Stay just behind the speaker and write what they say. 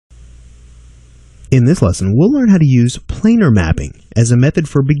In this lesson, we'll learn how to use planar mapping as a method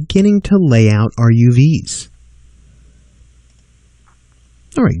for beginning to lay out our UVs.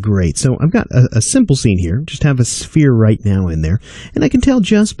 Alright, great. So I've got a simple scene here. Just have a sphere right now in there. And I can tell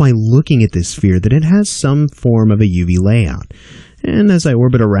just by looking at this sphere that it has some form of a UV layout. And as I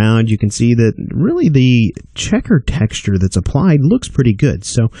orbit around, you can see that really the checker texture that's applied looks pretty good.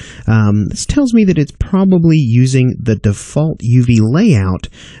 So this tells me that it's probably using the default UV layout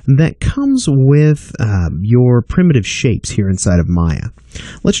that comes with your primitive shapes here inside of Maya.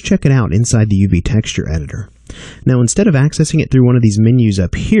 Let's check it out inside the UV texture editor. Now, instead of accessing it through one of these menus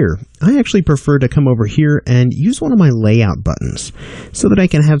up here, I actually prefer to come over here and use one of my layout buttons so that I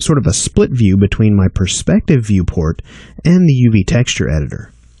can have sort of a split view between my perspective viewport and the UV texture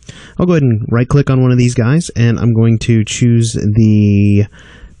editor. I'll go ahead and right-click on one of these guys, and I'm going to choose the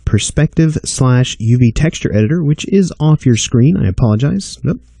perspective/UV texture editor, which is off your screen. I apologize.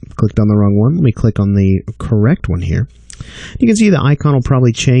 Nope, clicked on the wrong one. Let me click on the correct one here. You can see the icon will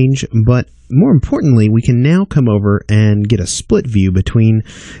probably change, but more importantly, we can now come over and get a split view between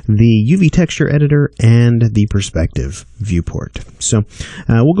the UV texture editor and the perspective viewport. So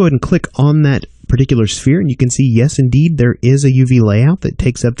we'll go ahead and click on that particular sphere, and you can see, yes, indeed, there is a UV layout that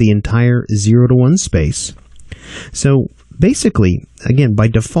takes up the entire 0 to 1 space. So basically, again, by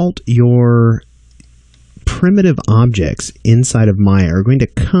default, your primitive objects inside of Maya are going to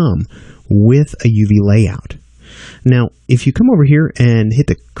come with a UV layout. Now, if you come over here and hit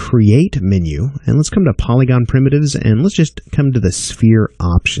the Create menu, and let's come to Polygon Primitives, and let's just come to the Sphere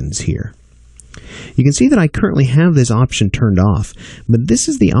options here. You can see that I currently have this option turned off, but this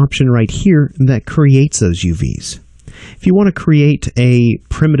is the option right here that creates those UVs. If you want to create a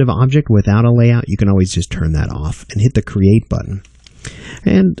primitive object without a layout, you can always just turn that off and hit the Create button.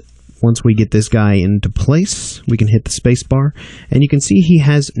 And once we get this guy into place, we can hit the space bar, and you can see he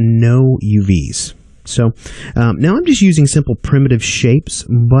has no UVs. So now I'm just using simple primitive shapes,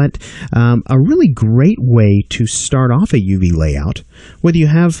 but a really great way to start off a UV layout, whether you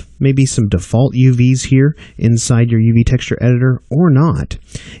have maybe some default UVs here inside your UV texture editor or not,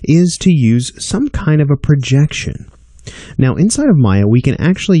 is to use some kind of a projection. Now, inside of Maya, we can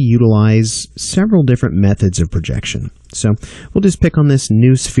actually utilize several different methods of projection. So we'll just pick on this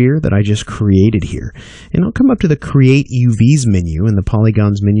new sphere that I just created here, and I'll come up to the Create UVs menu in the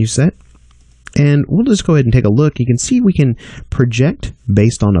Polygons menu set. And we'll just go ahead and take a look. You can see we can project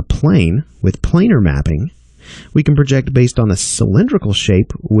based on a plane with planar mapping. We can project based on a cylindrical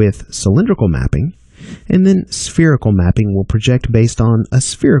shape with cylindrical mapping. And then spherical mapping will project based on a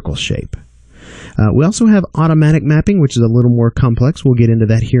spherical shape. We also have automatic mapping, which is a little more complex. We'll get into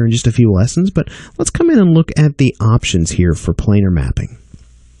that here in just a few lessons. But let's come in and look at the options here for planar mapping.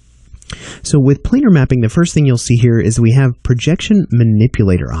 So with planar mapping, the first thing you'll see here is we have projection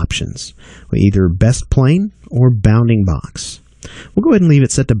manipulator options, either best plane or bounding box. We'll go ahead and leave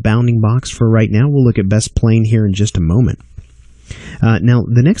it set to bounding box for right now. We'll look at best plane here in just a moment. Now,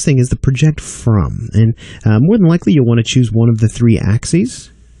 the next thing is the project from, and more than likely you'll want to choose one of the 3 axes.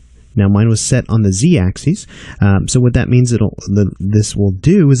 Now, mine was set on the z-axis, so what that means this will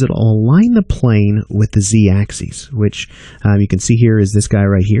do is it'll align the plane with the z-axis, which you can see here is this guy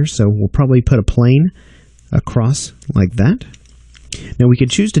right here. So we'll probably put a plane across like that. Now, we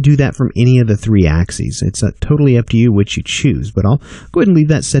could choose to do that from any of the 3 axes. It's totally up to you which you choose, but I'll go ahead and leave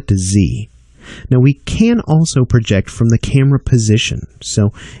that set to z. Now, we can also project from the camera position. So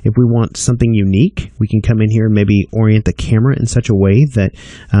if we want something unique, we can come in here and maybe orient the camera in such a way that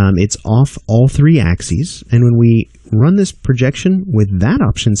it's off all 3 axes. And when we run this projection with that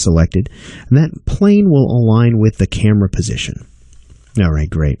option selected, that plane will align with the camera position. All right,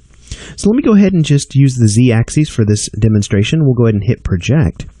 great. So let me go ahead and just use the z-axis for this demonstration. We'll go ahead and hit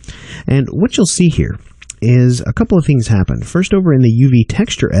project. And what you'll see here is a couple of things happen. First, over in the UV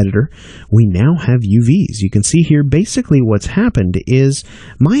texture editor, we now have UVs. You can see here basically what's happened is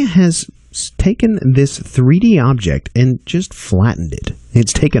Maya has taken this 3D object and just flattened it.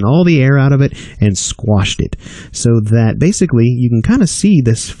 It's taken all the air out of it and squashed it so that basically you can kind of see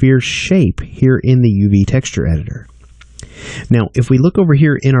the sphere shape here in the UV texture editor. Now, if we look over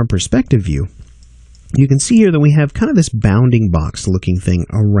here in our perspective view, you can see here that we have kind of this bounding box looking thing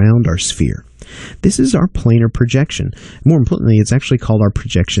around our sphere. This is our planar projection. More importantly, it's actually called our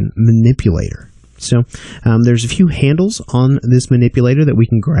projection manipulator. So there's a few handles on this manipulator that we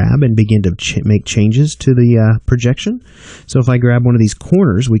can grab and begin to make changes to the projection. So if I grab one of these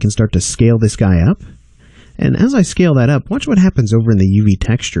corners, we can start to scale this guy up. And as I scale that up, watch what happens over in the UV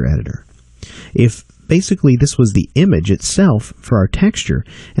texture editor. If basically this was the image itself for our texture,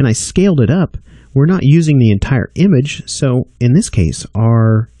 and I scaled it up, we're not using the entire image, so in this case,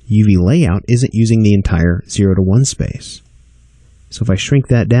 our UV layout isn't using the entire 0 to 1 space. So if I shrink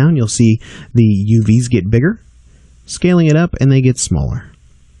that down, you'll see the UVs get bigger, scaling it up, and they get smaller.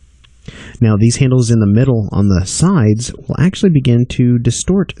 Now these handles in the middle on the sides will actually begin to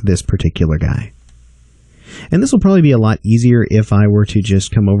distort this particular guy. And this will probably be a lot easier if I were to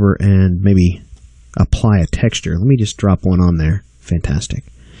just come over and maybe apply a texture. Let me just drop one on there. Fantastic.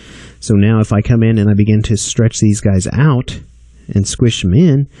 So now if I come in and I begin to stretch these guys out and squish them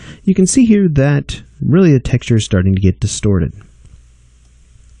in, you can see here that really the texture is starting to get distorted.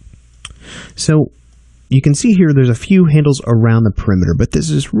 So you can see here there's a few handles around the perimeter, but this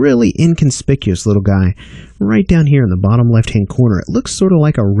is really inconspicuous little guy right down here in the bottom left-hand corner. It looks sort of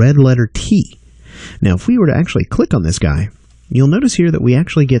like a red letter T. Now, if we were to actually click on this guy, you'll notice here that we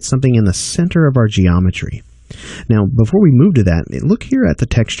actually get something in the center of our geometry. Now, before we move to that, look here at the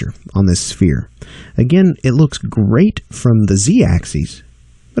texture on this sphere. Again, it looks great from the z-axis,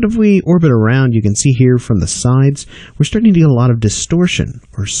 but if we orbit around, you can see here from the sides, we're starting to get a lot of distortion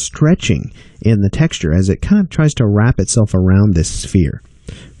or stretching in the texture as it kind of tries to wrap itself around this sphere.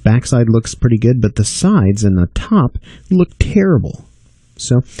 Backside looks pretty good, but the sides and the top look terrible.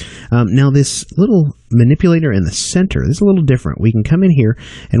 So now this little manipulator in the center, this is a little different. We can come in here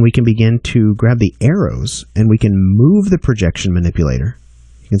and we can begin to grab the arrows and we can move the projection manipulator.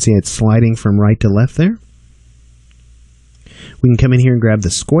 You can see it's sliding from right to left there. We can come in here and grab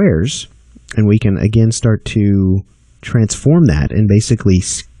the squares and we can again start to transform that and basically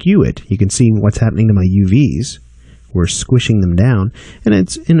skew it. You can see what's happening to my UVs. We're squishing them down and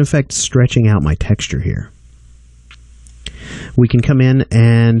it's in effect stretching out my texture here. We can come in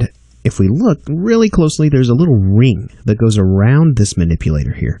and if we look really closely, there's a little ring that goes around this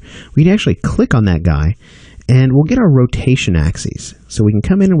manipulator here. We can actually click on that guy and we'll get our rotation axes. So we can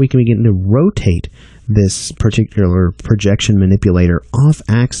come in and we can begin to rotate this particular projection manipulator off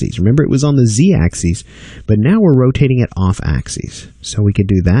axes. Remember, it was on the z-axis, but now we're rotating it off axes. So we could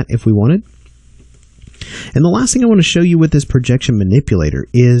do that if we wanted. And the last thing I want to show you with this projection manipulator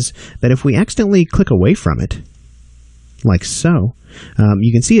is that if we accidentally click away from it, like so,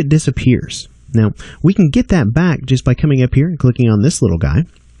 you can see it disappears. Now, we can get that back just by coming up here and clicking on this little guy.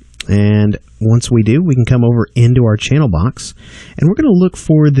 And once we do, we can come over into our channel box, and we're going to look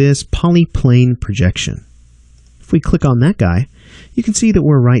for this polyplane projection. If we click on that guy, you can see that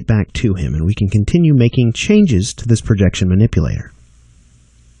we're right back to him, and we can continue making changes to this projection manipulator.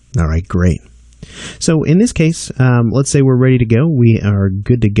 All right, great. So in this case, let's say we're ready to go. We are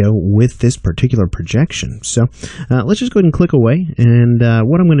good to go with this particular projection. So let's just go ahead and click away. And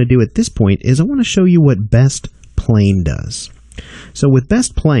what I'm going to do at this point is I want to show you what best plane does. So with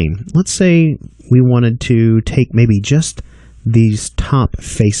best plane, let's say we wanted to take maybe just these top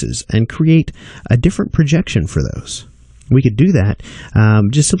faces and create a different projection for those. We could do that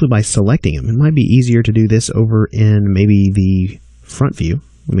just simply by selecting them. It might be easier to do this over in maybe the front view.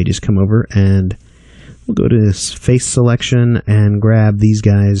 Let me just come over and we'll go to this face selection and grab these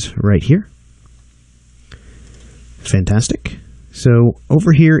guys right here. Fantastic. So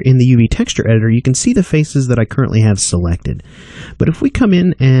over here in the UV texture editor, you can see the faces that I currently have selected. But if we come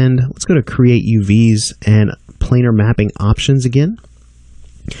in and let's go to create UVs and planar mapping options again,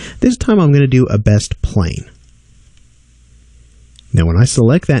 this time I'm going to do a best plane. Now when I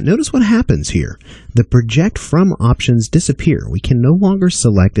select that, notice what happens here. The project from options disappear. We can no longer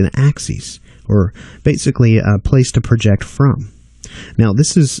select an axis, or basically a place to project from. Now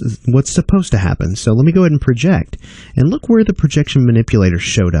this is what's supposed to happen, so let me go ahead and project, and look where the projection manipulator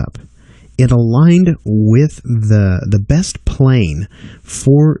showed up. It aligned with the best plane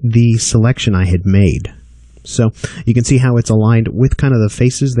for the selection I had made. So you can see how it's aligned with kind of the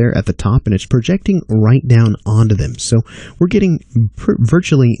faces there at the top, and it's projecting right down onto them. So we're getting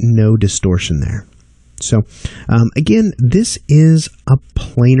virtually no distortion there. So again, this is a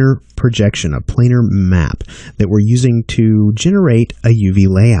planar projection, a planar map that we're using to generate a UV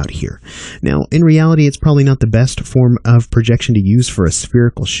layout here. Now, in reality, it's probably not the best form of projection to use for a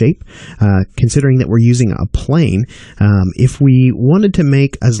spherical shape, considering that we're using a plane. If we wanted to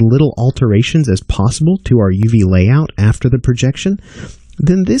make as little alterations as possible to our UV layout after the projection,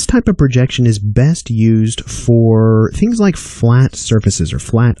 then this type of projection is best used for things like flat surfaces or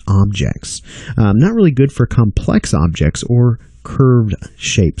flat objects. Not really good for complex objects or curved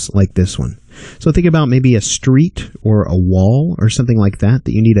shapes like this one. So think about maybe a street or a wall or something like that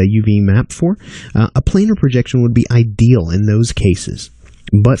that you need a UV map for. A planar projection would be ideal in those cases.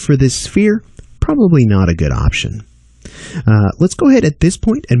 But for this sphere, probably not a good option. Let's go ahead at this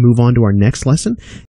point and move on to our next lesson.